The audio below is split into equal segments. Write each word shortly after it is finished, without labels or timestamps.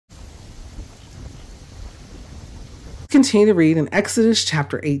continue to read in Exodus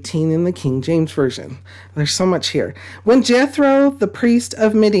chapter 18 in the King James Version. There's so much here. When Jethro, the priest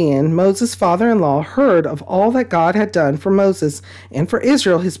of Midian, Moses' father-in-law, heard of all that God had done for Moses and for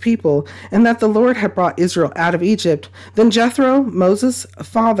Israel, his people, and that the Lord had brought Israel out of Egypt, then Jethro, Moses'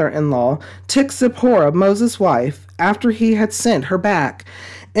 father-in-law, took Zipporah, Moses' wife, after he had sent her back,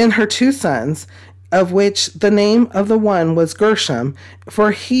 and her 2 sons, of which the name of the one was Gershom,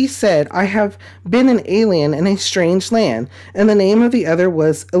 for he said, I have been an alien in a strange land, and the name of the other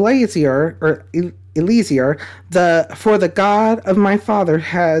was Eleazar, for the God of my father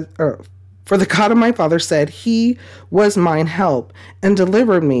said, he was mine help, and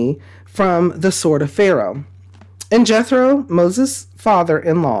delivered me from the sword of Pharaoh. And Jethro, Moses'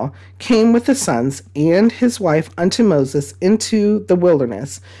 father-in-law, came with the sons and his wife unto Moses into the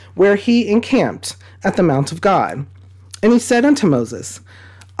wilderness, where he encamped at the mount of God. And he said unto Moses,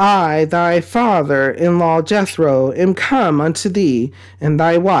 I, thy father-in-law Jethro, am come unto thee, and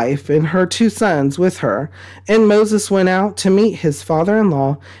thy wife, and her 2 sons with her. And Moses went out to meet his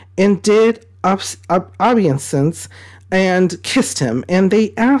father-in-law, and did obeisance, and kissed him. And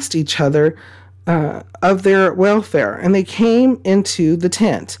they asked each other of their welfare, and they came into the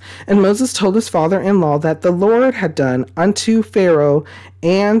tent. And Moses told his father-in-law that the Lord had done unto Pharaoh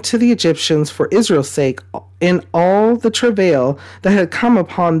and to the Egyptians for Israel's sake in all the travail that had come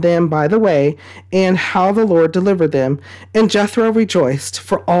upon them by the way, and how the Lord delivered them. And Jethro rejoiced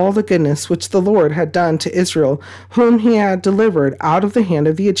for all the goodness which the Lord had done to Israel, whom he had delivered out of the hand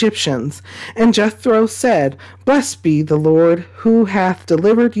of the Egyptians. And Jethro said, Blessed be the Lord, who hath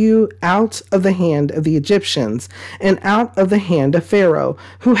delivered you out of the hand of the Egyptians, and out of the hand of Pharaoh,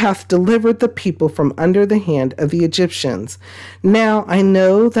 who hath delivered the people from under the hand of the Egyptians. Now I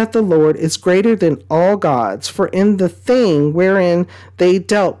know that the Lord is greater than all gods, for in the thing wherein they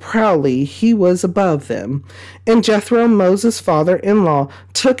dealt proudly, he was above them. And Jethro, Moses' father-in-law,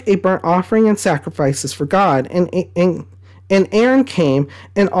 took a burnt offering and sacrifices for God, and Aaron came,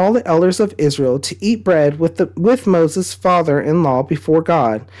 and all the elders of Israel, to eat bread with Moses' father-in-law before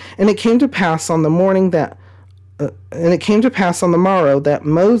God. And it came to pass on the morrow that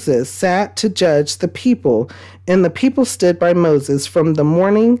Moses sat to judge the people, and the people stood by Moses from the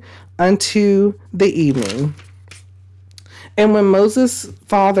morning unto the evening. And when Moses'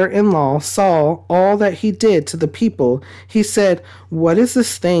 father-in-law saw all that he did to the people, he said, What is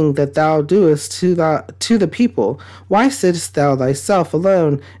this thing that thou doest to the people? Why sittest thou thyself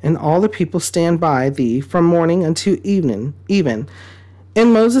alone, and all the people stand by thee from morning unto even?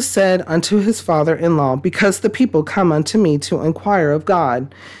 And Moses said unto his father-in-law, Because the people come unto me to inquire of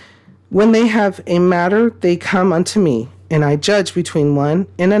God. When they have a matter, they come unto me, and I judge between one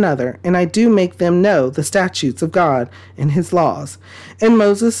and another, and I do make them know the statutes of God and his laws. And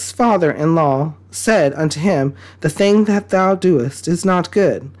Moses' father-in-law said unto him, The thing that thou doest is not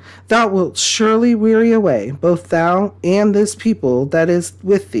good. Thou wilt surely weary away both thou and this people that is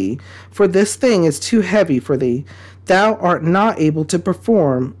with thee, for this thing is too heavy for thee. Thou art not able to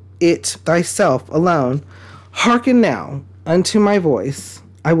perform it thyself alone. Hearken now unto my voice.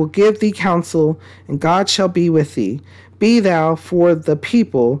 I will give thee counsel, and God shall be with thee. Be thou for the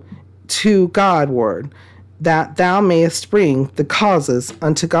people to Godward, that thou mayest bring the causes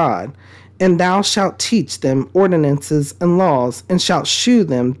unto God. And thou shalt teach them ordinances and laws, and shalt shew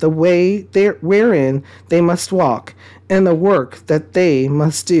them the way wherein they must walk, and the work that they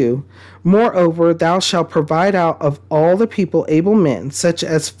must do. Moreover, thou shalt provide out of all the people able men, such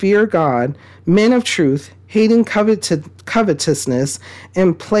as fear God, men of truth, hating covetousness,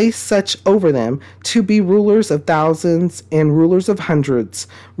 and place such over them to be rulers of thousands and rulers of hundreds,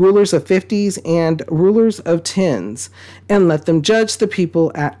 rulers of 50s and rulers of 10s, and let them judge the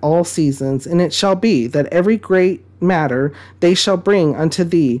people at all seasons. And it shall be that every great matter they shall bring unto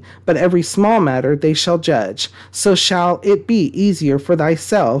thee, but every small matter they shall judge. So shall it be easier for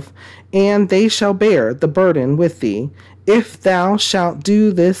thyself, and they shall bear the burden with thee. If thou shalt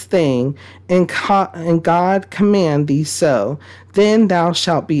do this thing, and God command thee so, then thou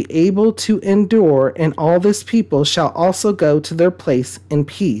shalt be able to endure, and all this people shall also go to their place in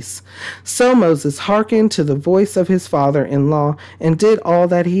peace. So Moses hearkened to the voice of his father-in-law, and did all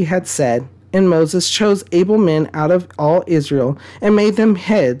that he had said. And Moses chose able men out of all Israel, and made them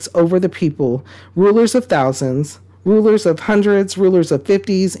heads over the people, rulers of thousands, rulers of hundreds, rulers of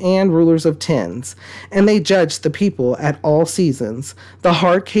 50s, and rulers of 10s. And they judged the people at all seasons. The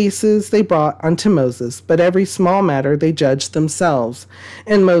hard cases they brought unto Moses, but every small matter they judged themselves.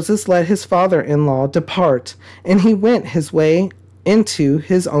 And Moses let his father-in-law depart, and he went his way into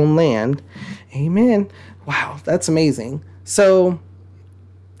his own land. Amen. Wow, that's amazing. So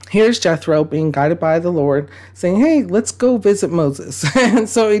here's Jethro being guided by the Lord saying, hey, let's go visit Moses. And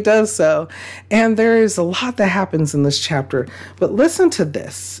so he does so. And there is a lot that happens in this chapter. But listen to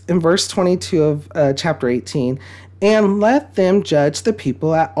this in verse 22 of chapter 18. And let them judge the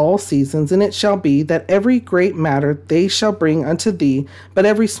people at all seasons, and it shall be that every great matter they shall bring unto thee, but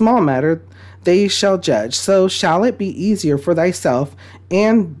every small matter they shall judge. So shall it be easier for thyself,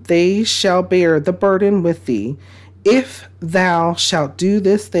 and they shall bear the burden with thee. If thou shalt do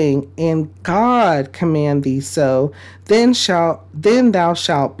this thing, and God command thee so, then thou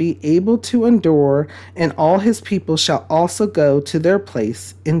shalt be able to endure, and all his people shall also go to their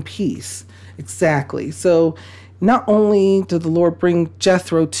place in peace. Exactly. So not only did the Lord bring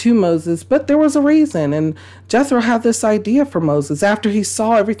Jethro to Moses, but there was a reason. And Jethro had this idea for Moses after he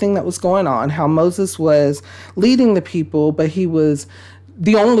saw everything that was going on, how Moses was leading the people, but he was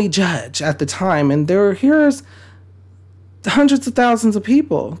the only judge at the time. And here's hundreds of thousands of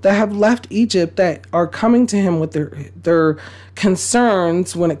people that have left Egypt that are coming to him with their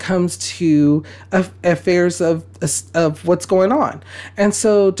concerns when it comes to affairs of what's going on. And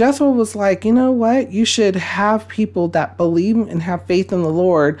so Jethro was like, you know what? You should have people that believe and have faith in the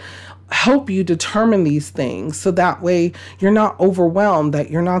Lord help you determine these things, so that way you're not overwhelmed, that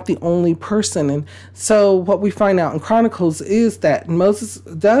you're not the only person. And so what we find out in Chronicles is that Moses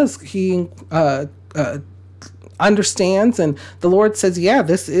understands, and the Lord says, yeah,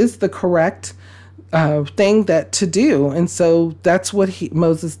 this is the correct thing to do. And so that's what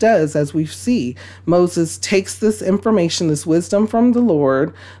Moses does. As we see, Moses takes this information, this wisdom from the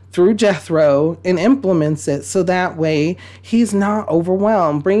Lord through Jethro, and implements it so that way he's not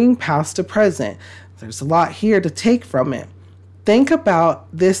overwhelmed, bringing past to present. There's a lot here to take from it. Think about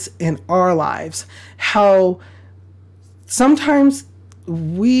this in our lives, how sometimes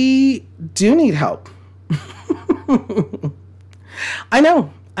we do need help. I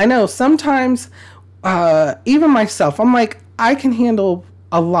know. Sometimes, even myself, I'm like, I can handle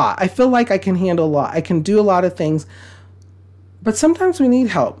a lot. I feel like I can handle a lot. I can do a lot of things. But sometimes we need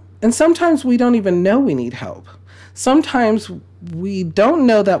help. And sometimes we don't even know we need help. Sometimes we don't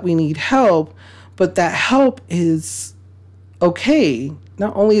know that we need help, but that help is okay.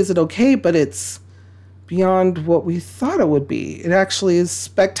 Not only is it okay, but it's beyond what we thought it would be. It actually is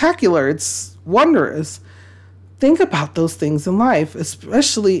spectacular. It's wondrous. Think about those things in life,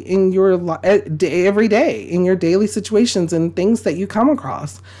 especially in your every day, in your daily situations and things that you come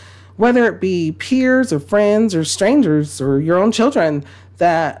across, whether it be peers or friends or strangers or your own children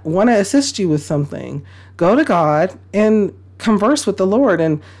that want to assist you with something. Go to God and converse with the Lord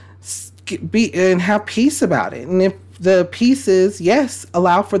and have peace about it. And if the peace is, yes,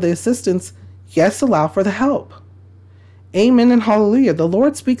 allow for the assistance, yes, allow for the help. Amen and hallelujah. The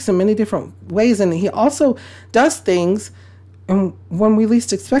Lord speaks in many different ways, and he also does things when we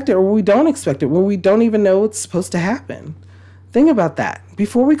least expect it, or we don't expect it, where we don't even know it's supposed to happen. Think about that.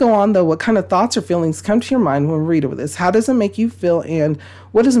 Before we go on, though, what kind of thoughts or feelings come to your mind when we read over this? How does it make you feel, and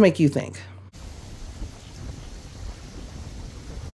what does it make you think?